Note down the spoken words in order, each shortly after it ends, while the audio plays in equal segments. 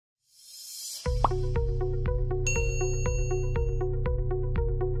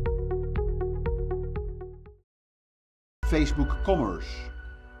Facebook commerce.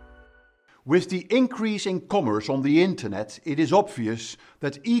 With the increase in commerce on the internet, it is obvious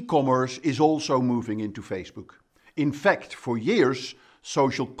that e-commerce is also moving into Facebook. In fact, for years,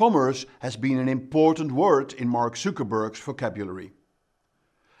 social commerce has been an important word in Mark Zuckerberg's vocabulary.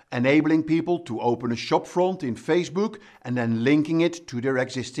 Enabling people to open a shopfront in Facebook and then linking it to their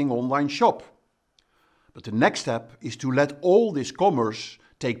existing online shop. But the next step is to let all this commerce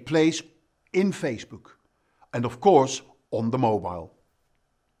take place in Facebook. And of course, on the mobile.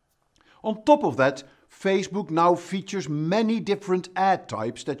 On top of that, Facebook now features many different ad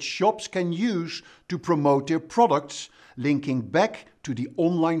types that shops can use to promote their products, linking back to the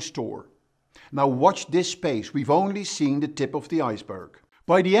online store. Now watch this space, we've only seen the tip of the iceberg.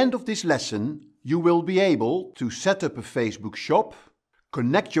 By the end of this lesson, you will be able to set up a Facebook shop,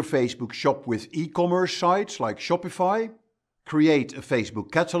 connect your Facebook shop with e-commerce sites like Shopify, create a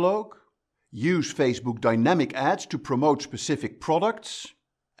Facebook catalog, use Facebook dynamic ads to promote specific products,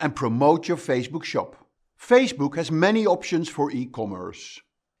 and promote your Facebook shop. Facebook has many options for e-commerce.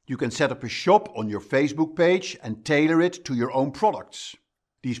 You can set up a shop on your Facebook page and tailor it to your own products.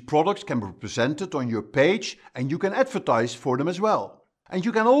 These products can be presented on your page and you can advertise for them as well. And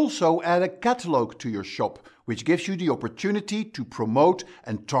you can also add a catalog to your shop, which gives you the opportunity to promote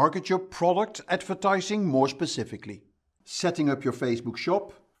and target your product advertising more specifically. Setting up your Facebook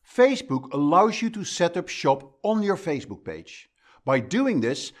shop. Facebook allows you to set up shop on your Facebook page. By doing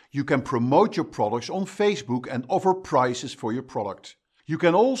this, you can promote your products on Facebook and offer prices for your product. You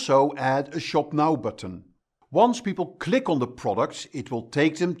can also add a Shop Now button. Once people click on the products, it will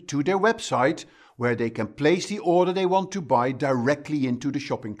take them to their website where they can place the order they want to buy directly into the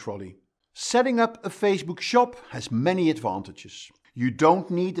shopping trolley. Setting up a Facebook shop has many advantages. You don't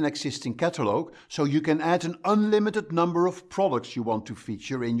need an existing catalog, so you can add an unlimited number of products you want to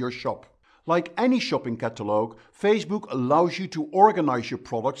feature in your shop. Like any shopping catalog, Facebook allows you to organize your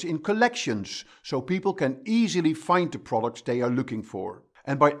products in collections, so people can easily find the products they are looking for.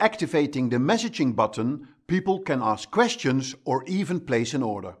 And by activating the messaging button, people can ask questions or even place an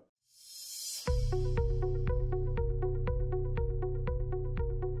order.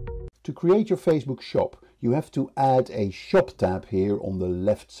 To create your Facebook shop, you have to add a shop tab here on the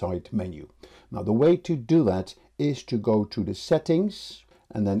left side menu. Now the way to do that is to go to the settings,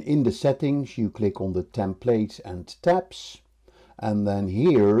 and then in the settings you click on the templates and tabs, and then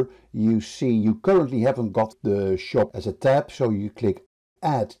here you see you currently haven't got the shop as a tab, so you click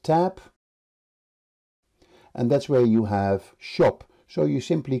add tab, and that's where you have shop. So you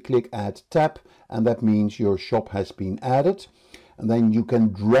simply click add tab, and that means your shop has been added. And then you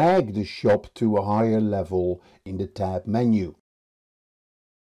can drag the shop to a higher level in the tab menu.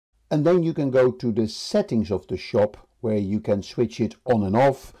 And then you can go to the settings of the shop where you can switch it on and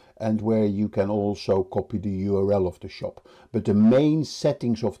off, and where you can also copy the URL of the shop. But the main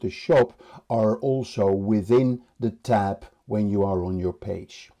settings of the shop are also within the tab when you are on your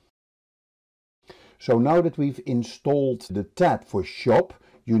page. So now that we've installed the tab for shop,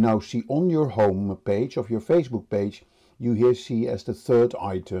 you now see on your home page of your Facebook page, you here see as the third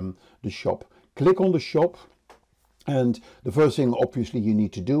item, the shop. Click on the shop, and the first thing obviously you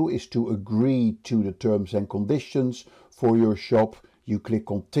need to do is to agree to the terms and conditions for your shop. You click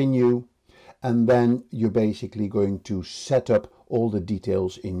continue, and then you're basically going to set up all the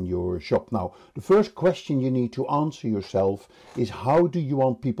details in your shop. Now, the first question you need to answer yourself is, how do you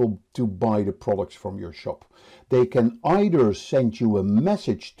want people to buy the products from your shop? They can either send you a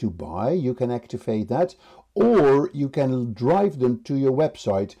message to buy, you can activate that, or you can drive them to your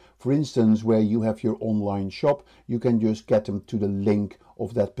website. For instance, where you have your online shop, you can just get them to the link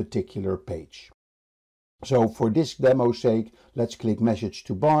of that particular page. So for this demo's sake, let's click message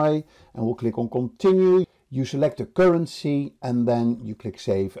to buy, and we'll click on continue. You select the currency and then you click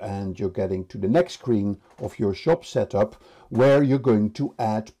save, and you're getting to the next screen of your shop setup where you're going to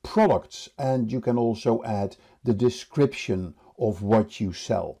add products, and you can also add the description of what you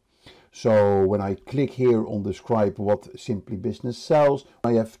sell. So when I click here on describe what Simply Business sells,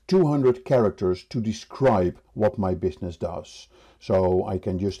 I have 200 characters to describe what my business does. So I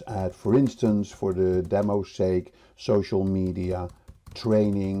can just add, for instance, for the demo's sake, social media,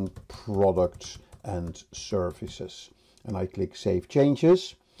 training, products and services. And I click save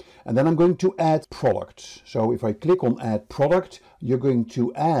changes. And then I'm going to add products. So if I click on add product, you're going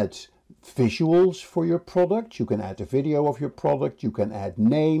to add visuals for your product. You can add a video of your product. You can add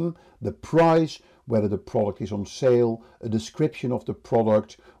name, the price, whether the product is on sale, a description of the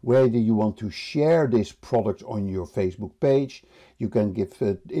product, whether you want to share this product on your Facebook page. You can give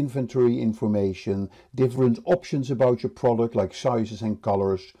inventory information, different options about your product like sizes and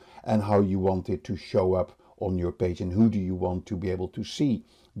colors, and how you want it to show up on your page and who do you want to be able to see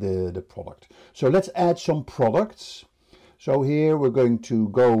the product. So let's add some products. So here we're going to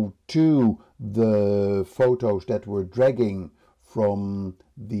go to the photos that we're dragging from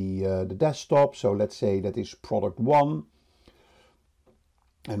the desktop. So let's say that is product 1,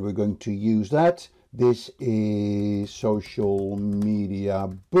 and we're going to use that. This is social media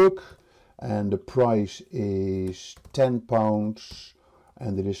book, and the price is £10,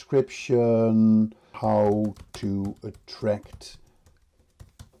 and the description: how to attract,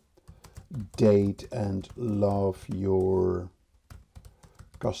 date and love your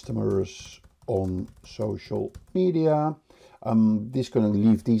customers on social media. This is going to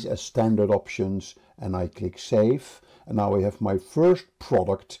leave these as standard options, and I click save, and now I have my first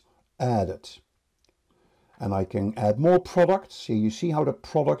product added. And I can add more products. Here you see how the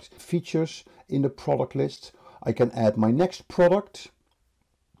product features in the product list. I can add my next product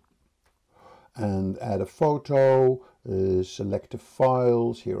and add a photo, select the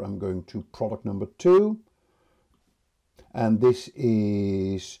files. Here I'm going to product number 2, and this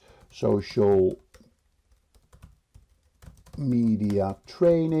is social media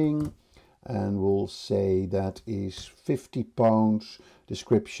training, and we'll say that is £50.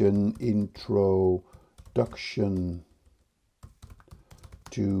 Description: introduction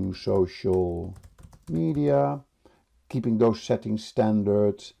to social media. Keeping those settings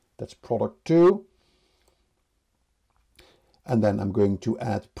standard. That's product 2. And then I'm going to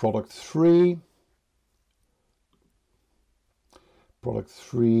add product 3. Product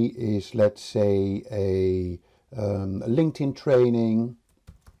 3 is, let's say, a LinkedIn training.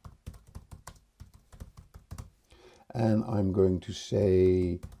 And I'm going to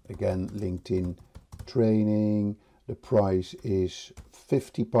say, again, LinkedIn training. The price is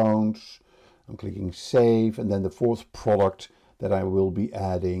 £50. I'm clicking save, and then the fourth product that I will be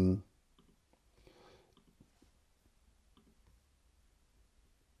adding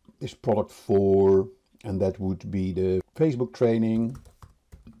is product 4, and that would be the Facebook training.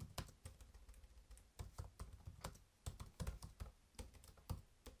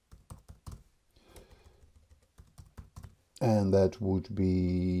 And that would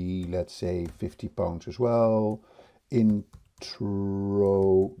be, let's say, £50 as well.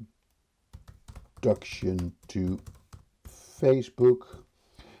 Introduction to Facebook,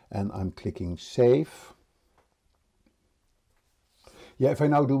 and I'm clicking save. Yeah, if I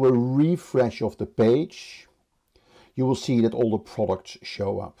now do a refresh of the page, you will see that all the products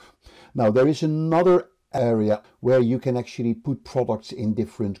show up. Now there is another area where you can actually put products in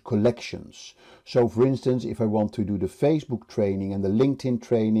different collections. So for instance, if I want to do the Facebook training and the LinkedIn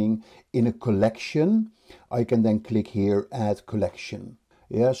training in a collection, I can then click here, add collection.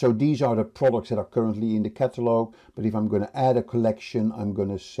 Yeah, so these are the products that are currently in the catalog, but if I'm going to add a collection, I'm going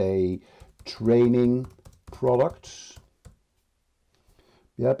to say training products.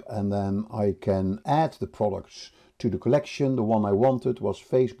 Yep, and then I can add the products to the collection. The one I wanted was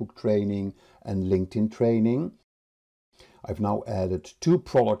Facebook training and LinkedIn training. I've now added 2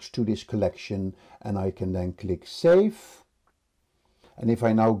 products to this collection, and I can then click save. And if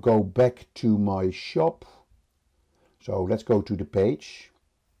I now go back to my shop, so let's go to the page,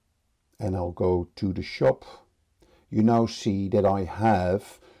 and I'll go to the shop. You now see that I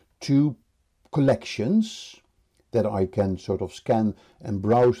have 2 collections that I can sort of scan and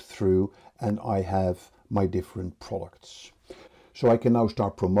browse through, and I have my different products. So I can now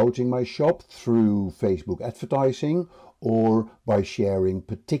start promoting my shop through Facebook advertising or by sharing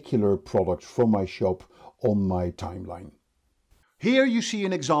particular products from my shop on my timeline. Here you see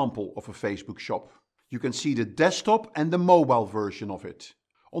an example of a Facebook shop. You can see the desktop and the mobile version of it.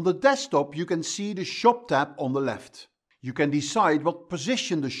 On the desktop, you can see the shop tab on the left. You can decide what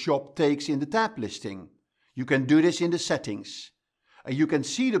position the shop takes in the tab listing. You can do this in the settings. And you can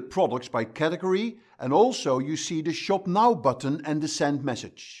see the products by category, and also you see the Shop Now button and the send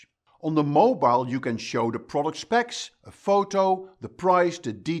message. On the mobile, you can show the product specs, a photo, the price,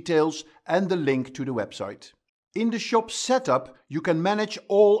 the details, and the link to the website. In the shop setup, you can manage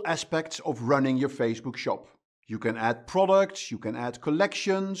all aspects of running your Facebook shop. You can add products, you can add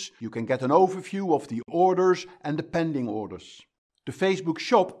collections, you can get an overview of the orders and the pending orders. The Facebook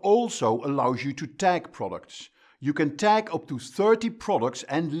shop also allows you to tag products. You can tag up to 30 products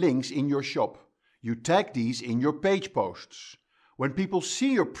and links in your shop. You tag these in your page posts. When people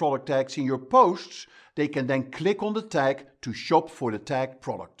see your product tags in your posts, they can then click on the tag to shop for the tagged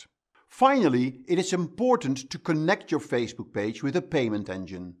product. Finally, it is important to connect your Facebook page with a payment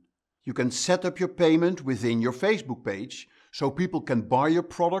engine. You can set up your payment within your Facebook page, so people can buy your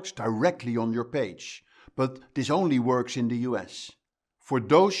products directly on your page. But this only works in the US. For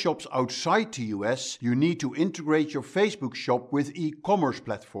those shops outside the US, you need to integrate your Facebook shop with e-commerce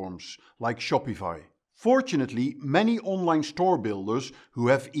platforms like Shopify. Fortunately, many online store builders who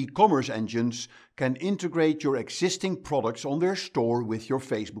have e-commerce engines can integrate your existing products on their store with your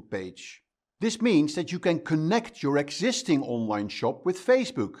Facebook page. This means that you can connect your existing online shop with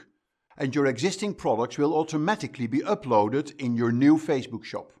Facebook, and your existing products will automatically be uploaded in your new Facebook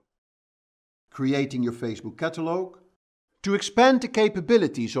shop. Creating your Facebook catalog. To expand the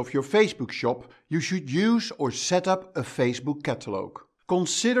capabilities of your Facebook shop, you should use or set up a Facebook catalog.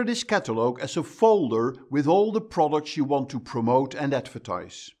 Consider this catalog as a folder with all the products you want to promote and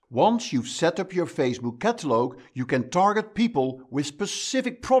advertise. Once you've set up your Facebook catalog, you can target people with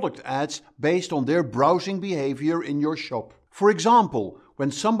specific product ads based on their browsing behavior in your shop. For example,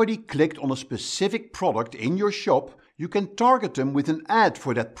 when somebody clicked on a specific product in your shop, you can target them with an ad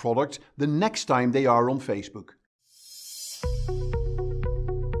for that product the next time they are on Facebook.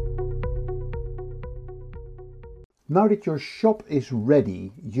 Now that your shop is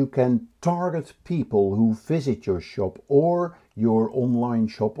ready, you can target people who visit your shop or your online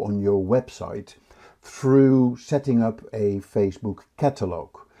shop on your website through setting up a Facebook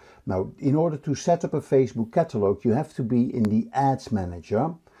catalog. Now, in order to set up a Facebook catalog, you have to be in the Ads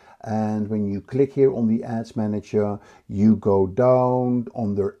Manager. And when you click here on the Ads Manager, you go down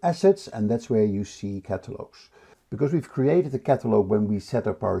under Assets, and that's where you see catalogs. Because we've created a catalog when we set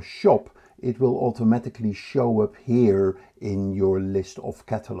up our shop, it will automatically show up here in your list of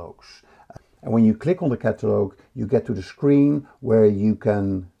catalogs. And when you click on the catalog, you get to the screen where you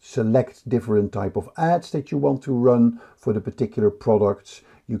can select different type of ads that you want to run for the particular products.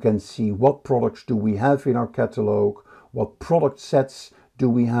 You can see what products do we have in our catalog, what product sets do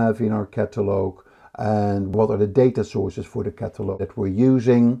we have in our catalog, and what are the data sources for the catalog that we're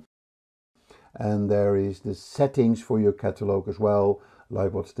using. And there is the settings for your catalog as well,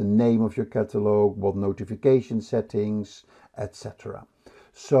 like what's the name of your catalog, what notification settings, etc.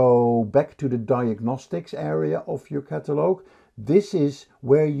 So back to the diagnostics area of your catalog. This is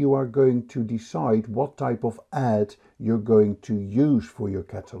where you are going to decide what type of ad you're going to use for your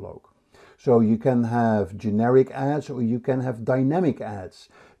catalog. So you can have generic ads or you can have dynamic ads.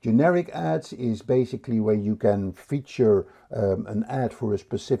 Generic ads is basically where you can feature an ad for a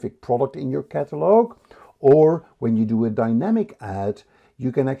specific product in your catalog, or when you do a dynamic ad,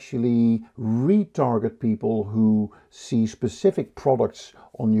 you can actually retarget people who see specific products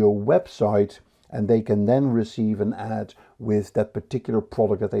on your website, and they can then receive an ad with that particular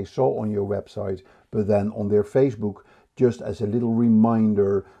product that they saw on your website, but then on their Facebook, just as a little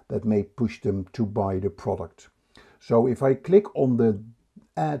reminder that may push them to buy the product. So if I click on the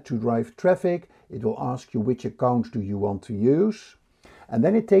ad to drive traffic, it will ask you which accounts do you want to use. And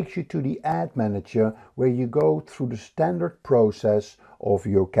then it takes you to the Ad Manager, where you go through the standard process of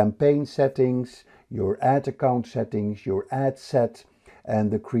your campaign settings, your ad account settings, your ad set, and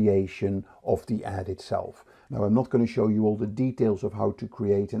the creation of the ad itself. Now, I'm not going to show you all the details of how to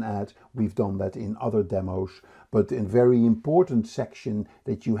create an ad. We've done that in other demos. But a very important section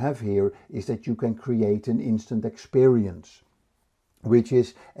that you have here is that you can create an instant experience, which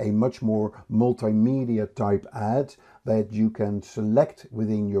is a much more multimedia type ad that you can select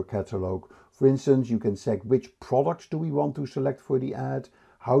within your catalog. For instance, you can select which products do we want to select for the ad,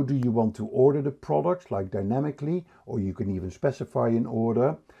 how do you want to order the products, like dynamically, or you can even specify an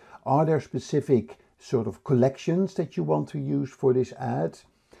order. Are there specific sort of collections that you want to use for this ad?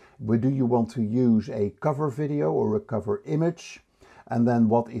 Where do you want to use a cover video or a cover image? And then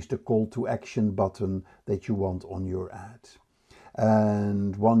what is the call to action button that you want on your ad?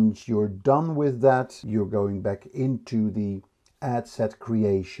 And once you're done with that, you're going back into the ad set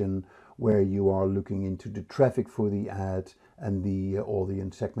creation, where you are looking into the traffic for the ad and the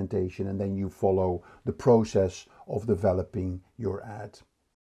audience segmentation, and then you follow the process of developing your ad.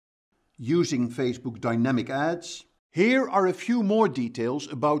 Using Facebook dynamic ads. Here are a few more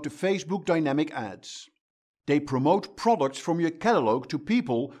details about the Facebook dynamic ads. They promote products from your catalog to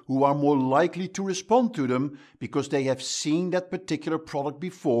people who are more likely to respond to them because they have seen that particular product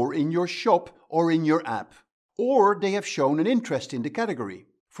before in your shop or in your app, or they have shown an interest in the category.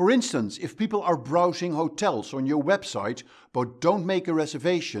 For instance, if people are browsing hotels on your website but don't make a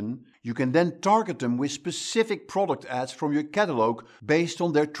reservation, you can then target them with specific product ads from your catalog based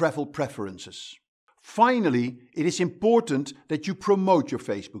on their travel preferences. Finally, it is important that you promote your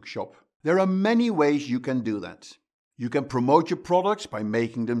Facebook shop. There are many ways you can do that. You can promote your products by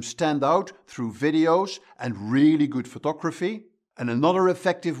making them stand out through videos and really good photography. And another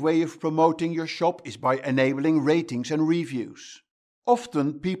effective way of promoting your shop is by enabling ratings and reviews.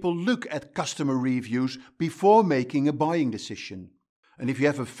 Often people look at customer reviews before making a buying decision. And if you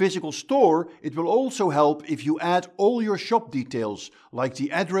have a physical store, it will also help if you add all your shop details, like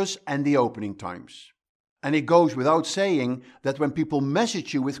the address and the opening times. And it goes without saying that when people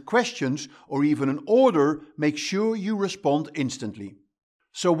message you with questions or even an order, make sure you respond instantly.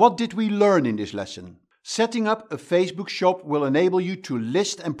 So what did we learn in this lesson? Setting up a Facebook shop will enable you to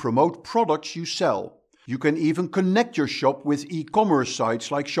list and promote products you sell. You can even connect your shop with e-commerce sites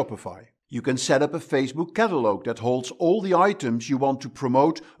like Shopify. You can set up a Facebook catalog that holds all the items you want to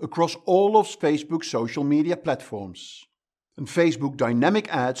promote across all of Facebook's social media platforms. And Facebook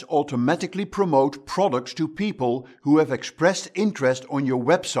dynamic ads automatically promote products to people who have expressed interest on your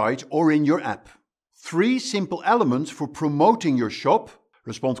website or in your app. 3 simple elements for promoting your shop: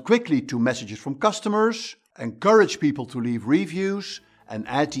 respond quickly to messages from customers, encourage people to leave reviews, and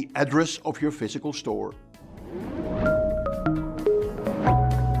add the address of your physical store.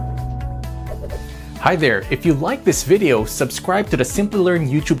 Hi there, if you like this video, subscribe to the Simplilearn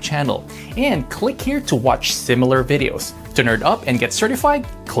YouTube channel and click here to watch similar videos. To nerd up and get certified,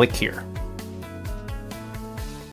 click here.